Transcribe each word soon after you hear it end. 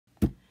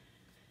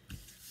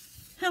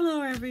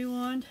Hello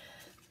everyone,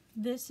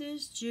 this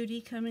is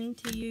Judy coming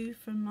to you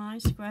from my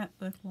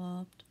scrapbook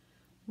loft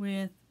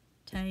with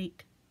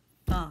take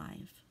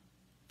 5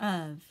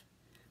 of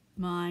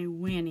my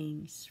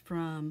winnings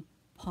from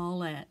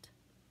Paulette,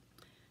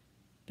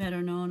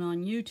 better known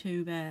on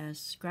YouTube as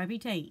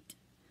Scrappytate.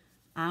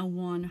 I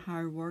won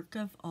her work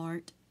of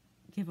art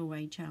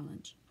giveaway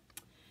challenge,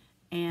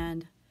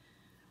 and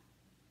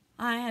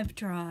I have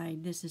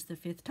tried. This is the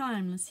 5th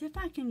time. Let's see if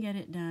I can get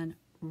it done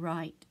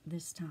right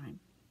this time.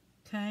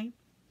 Okay?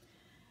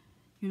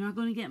 You're not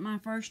going to get my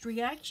first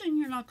reaction.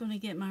 You're not going to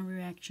get my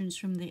reactions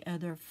from the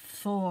other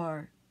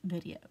 4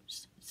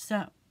 videos.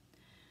 So,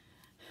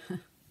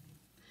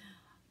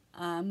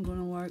 I'm going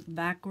to work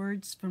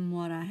backwards from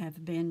what I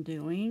have been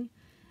doing.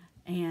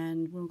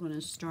 And we're going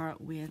to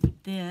start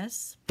with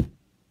this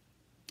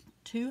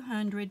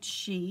 200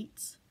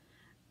 sheets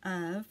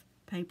of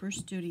Paper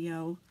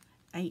Studio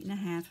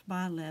 8.5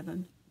 by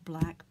 11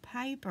 black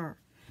paper.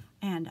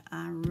 And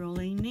I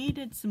really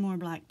needed some more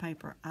black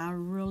paper. I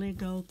really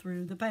go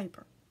through the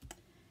paper.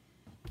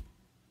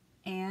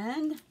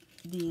 And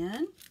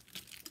then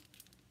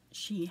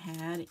she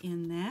had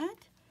in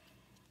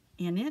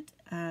it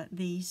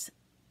these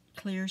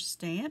clear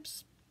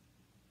stamps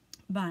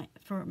by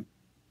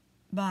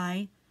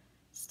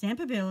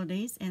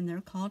Stampabilities, and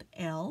they're called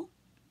L.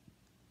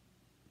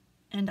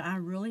 And I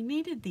really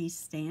needed these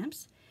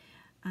stamps.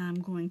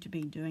 I'm going to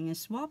be doing a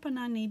swap, and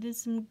I needed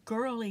some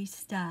girly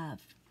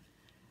stuff.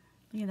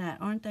 Look at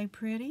that. Aren't they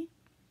pretty?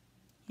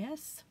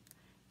 Yes,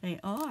 they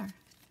are.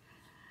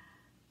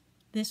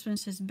 This one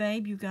says,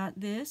 "Babe, you got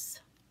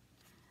this."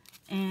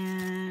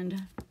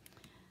 And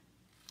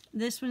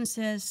this one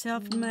says,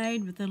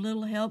 "Self-made with a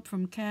little help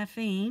from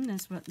caffeine."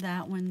 That's what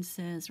that one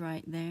says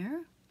right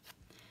there.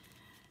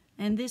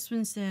 And this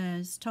one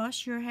says,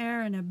 "Toss your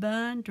hair in a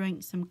bun,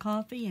 drink some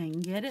coffee,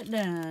 and get it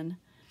done."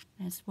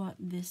 That's what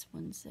this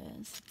one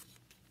says.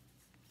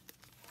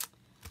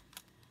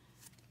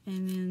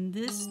 And then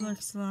this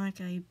looks like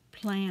a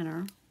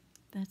planner.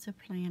 That's a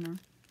planner.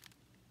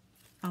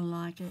 I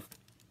like it.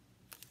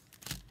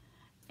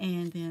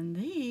 And then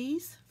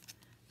these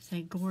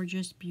say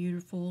gorgeous,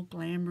 beautiful,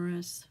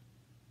 glamorous,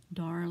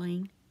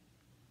 darling.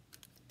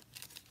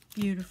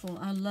 Beautiful.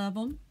 I love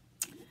them.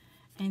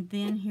 And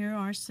then here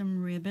are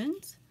some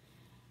ribbons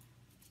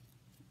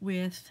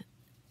with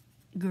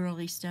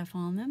girly stuff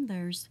on them.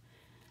 There's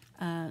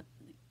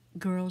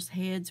girls'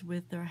 heads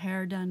with their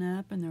hair done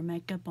up and their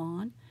makeup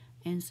on,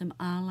 and some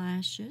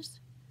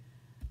eyelashes,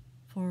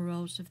 4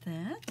 rows of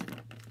that.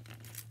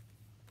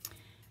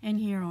 And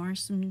here are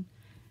some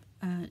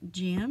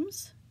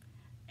gems,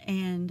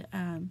 and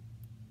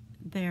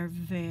they're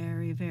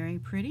very, very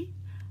pretty.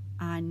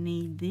 I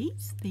need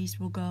these. These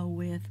will go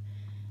with,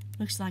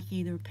 looks like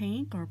either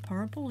pink or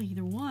purple,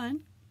 either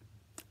one.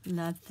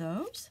 Love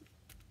those.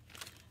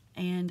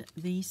 And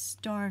these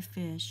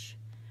starfish,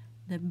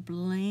 the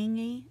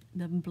bling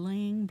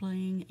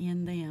bling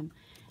in them.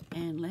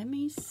 And let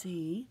me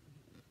see.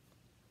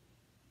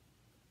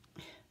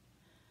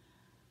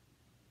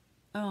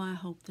 Oh, I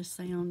hope the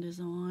sound is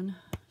on.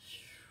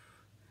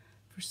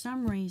 For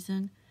some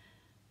reason,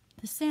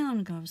 the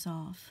sound goes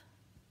off.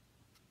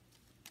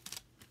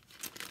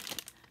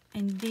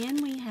 And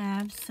then we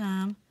have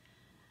some,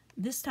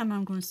 this time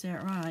I'm going to say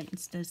it right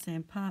instead of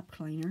saying pipe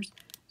cleaners,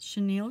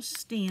 chenille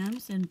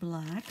stems in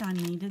black. I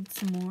needed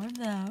some more of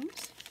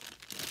those.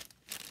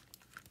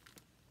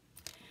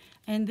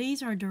 And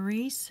these are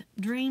Doris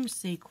Dream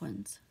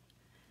Sequins.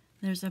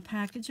 There's a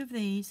package of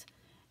these,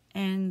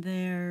 and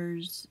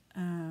there's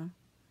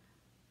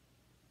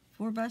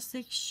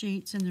 4x6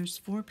 sheets, and there's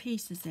 4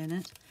 pieces in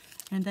it.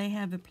 And they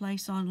have a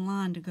place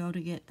online to go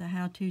to get the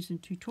how-tos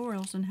and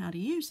tutorials on how to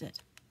use it.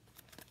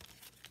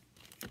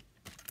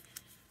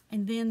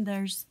 And then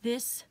there's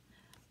this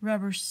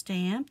rubber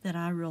stamp that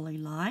I really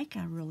like.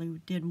 I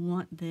really did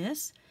want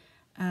this.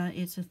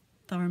 It's a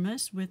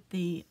thermos with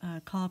the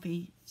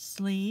coffee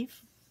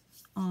sleeve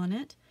on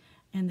it,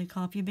 and the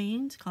coffee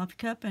beans, coffee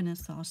cup, and a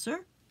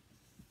saucer.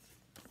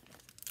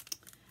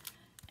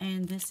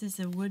 And this is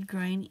a wood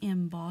grain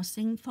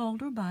embossing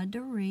folder by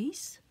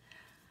Doris.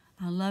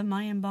 I love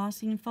my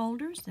embossing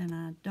folders, and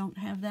I don't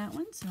have that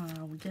one, so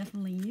I will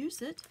definitely use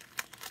it.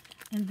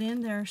 And then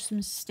there are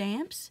some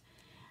stamps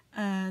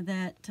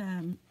that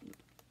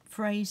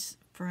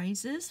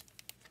phrases,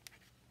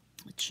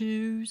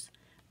 choose,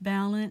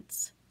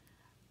 balance,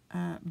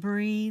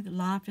 breathe,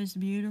 life is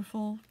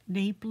beautiful,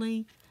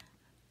 deeply.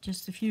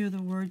 Just a few of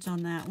the words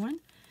on that one.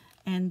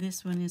 And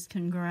this one is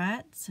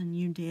congrats, and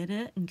you did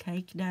it, and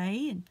cake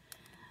day,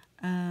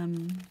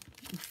 and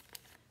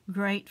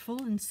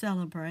grateful and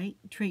celebrate.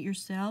 Treat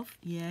yourself,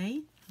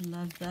 yay.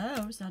 Love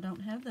those. I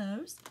don't have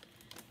those.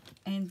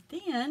 And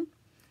then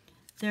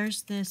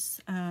there's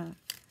this, I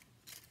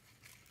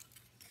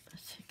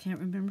can't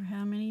remember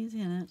how many is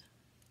in it.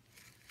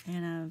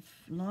 And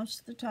I've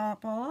lost the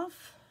top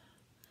off.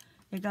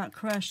 It got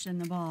crushed in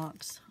the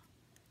box.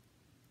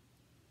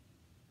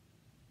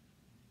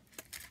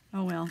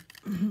 Oh well,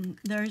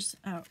 there's,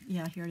 oh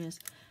yeah, here it is.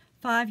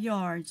 5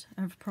 yards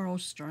of pearl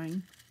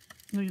string.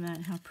 Look at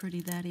that, how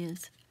pretty that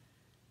is.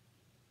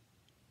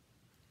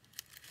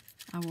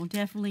 I will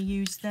definitely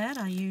use that.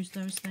 I use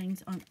those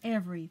things on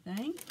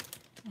everything.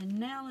 And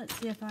now let's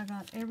see if I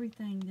got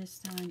everything this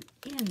time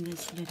in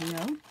this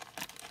video.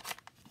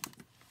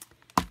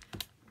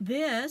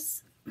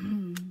 This,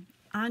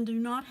 I do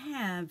not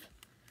have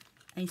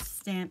a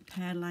stamp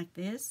pad like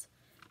this.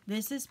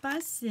 This is by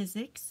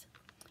Sizzix,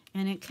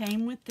 and it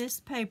came with this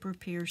paper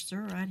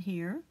piercer right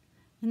here.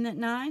 Isn't that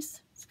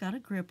nice? It's got a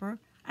gripper.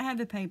 I have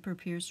a paper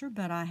piercer,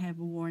 but I have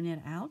worn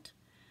it out.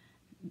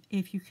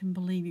 If you can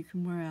believe you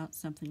can wear out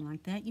something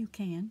like that, you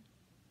can.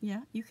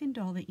 Yeah, you can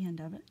dull the end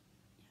of it.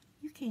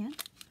 You can.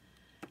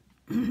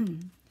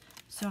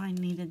 So I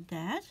needed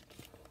that.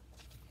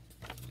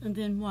 And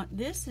then what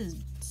this is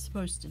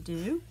supposed to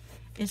do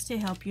is to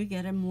help you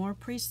get a more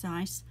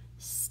precise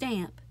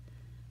stamp.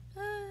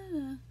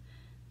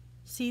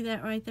 See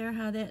that right there,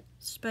 how that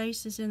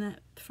space is in that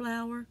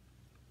flower?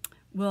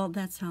 Well,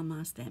 that's how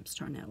my stamps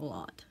turn out a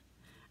lot.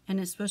 And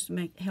it's supposed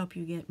to help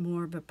you get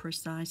more of a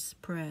precise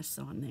press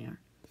on there.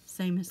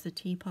 Same as the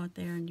teapot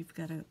there, and you've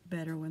got a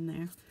better one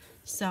there.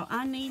 So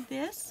I need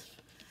this.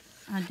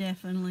 I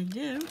definitely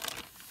do.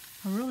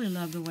 I really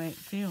love the way it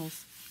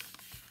feels.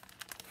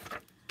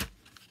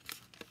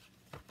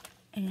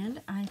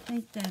 And I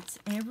think that's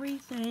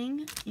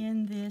everything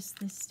in this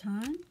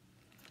time.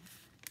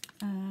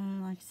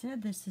 Like I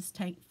said, this is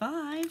take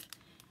 5.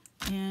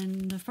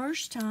 And the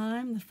first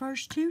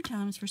two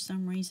times for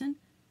some reason,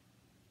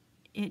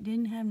 it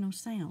didn't have no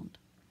sound.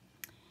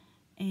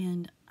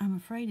 And I'm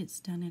afraid it's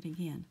done it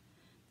again.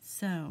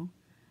 So,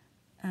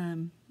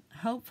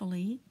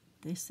 hopefully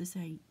this is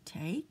a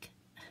take.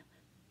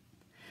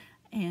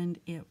 And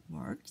it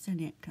works and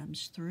it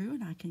comes through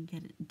and I can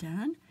get it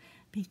done,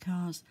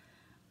 because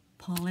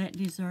Paulette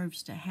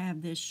deserves to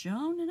have this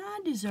shown, and I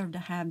deserve to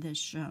have this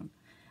shown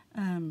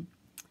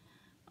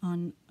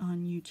on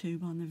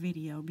YouTube on the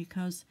video,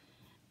 because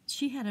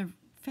she had a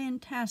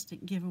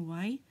fantastic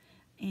giveaway,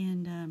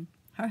 and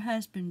her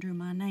husband drew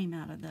my name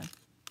out of the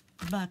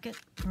bucket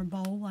or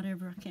bowl,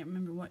 whatever. I can't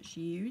remember what she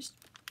used,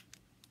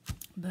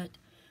 but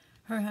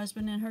her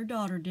husband and her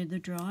daughter did the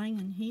drawing,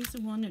 and he's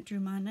the one that drew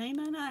my name,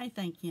 and I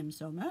thank him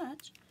so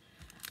much.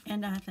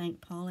 And I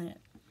thank Paulette.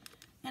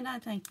 And I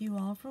thank you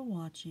all for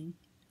watching.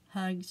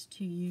 Hugs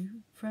to you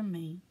from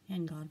me,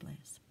 and God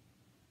bless.